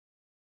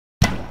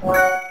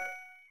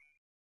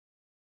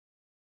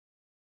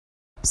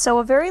So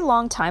a very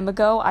long time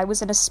ago, I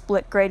was in a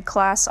split grade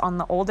class on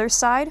the older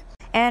side,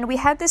 and we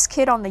had this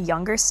kid on the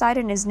younger side,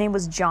 and his name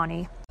was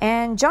Johnny.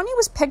 And Johnny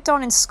was picked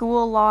on in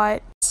school a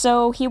lot,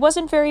 so he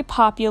wasn't very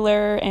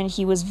popular, and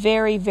he was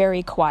very,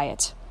 very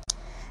quiet.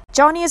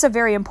 Johnny is a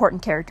very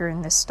important character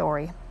in this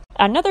story.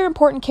 Another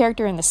important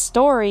character in the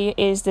story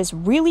is this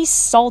really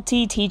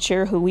salty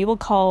teacher who we will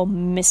call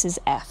Mrs.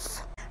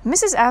 F.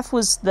 Mrs. F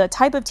was the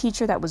type of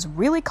teacher that was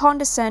really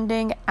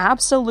condescending,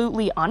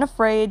 absolutely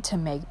unafraid to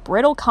make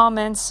brittle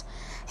comments,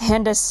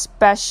 and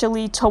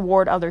especially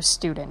toward other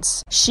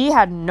students. She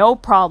had no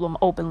problem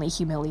openly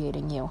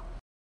humiliating you.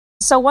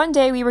 So one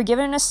day we were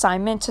given an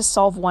assignment to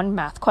solve one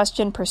math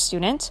question per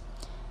student.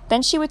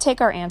 Then she would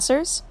take our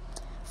answers,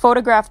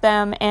 photograph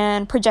them,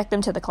 and project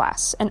them to the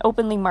class, and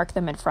openly mark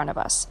them in front of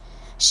us.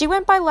 She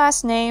went by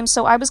last name,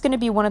 so I was going to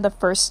be one of the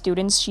first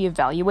students she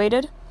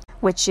evaluated,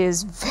 which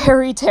is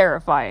very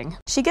terrifying.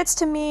 She gets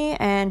to me,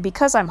 and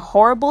because I'm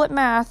horrible at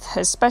math,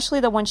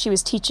 especially the one she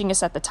was teaching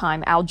us at the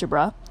time,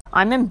 algebra,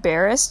 I'm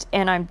embarrassed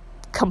and I'm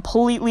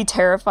completely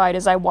terrified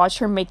as I watch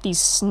her make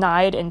these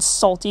snide and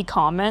salty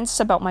comments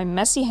about my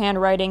messy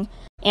handwriting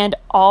and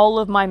all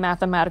of my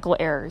mathematical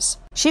errors.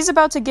 She's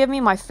about to give me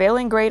my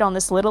failing grade on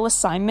this little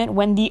assignment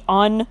when the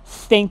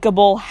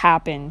unthinkable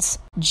happens.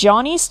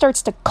 Johnny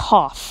starts to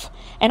cough,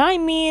 and I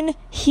mean,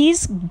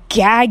 he's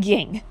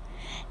gagging.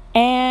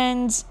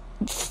 And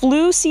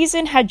flu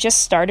season had just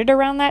started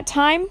around that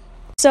time,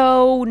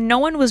 so no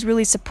one was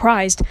really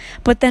surprised.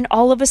 But then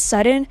all of a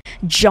sudden,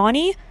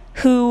 Johnny,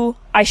 who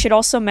I should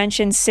also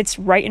mention sits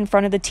right in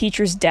front of the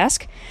teacher's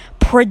desk,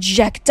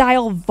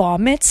 projectile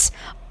vomits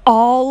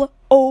all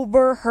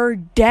over her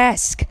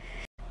desk.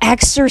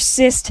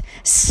 Exorcist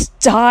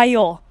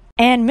style.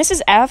 And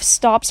Mrs. F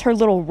stops her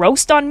little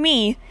roast on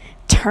me,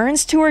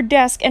 turns to her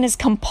desk, and is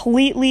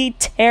completely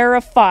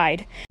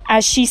terrified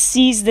as she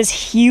sees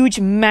this huge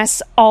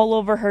mess all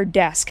over her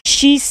desk.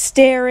 She's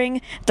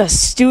staring, the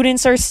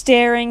students are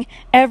staring,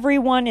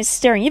 everyone is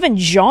staring, even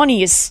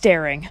Johnny is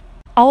staring.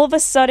 All of a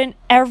sudden,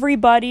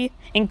 everybody,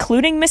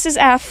 including Mrs.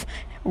 F,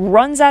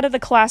 runs out of the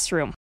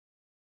classroom.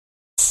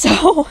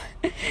 So,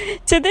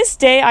 to this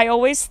day, I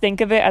always think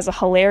of it as a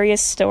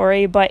hilarious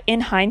story, but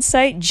in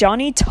hindsight,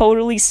 Johnny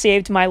totally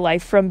saved my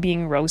life from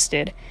being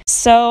roasted.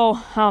 So,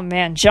 oh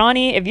man,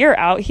 Johnny, if you're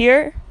out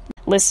here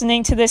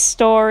listening to this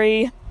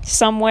story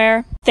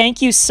somewhere,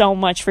 thank you so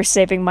much for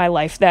saving my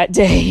life that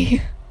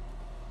day.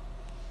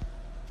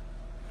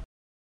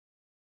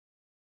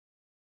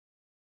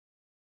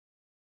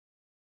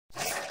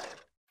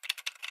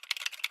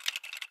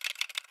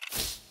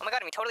 Oh my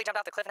god, and we totally jumped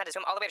off the cliff and had to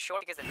swim all the way to shore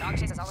because the dog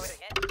chased us all the way to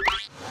the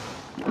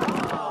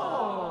end.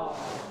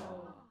 Oh.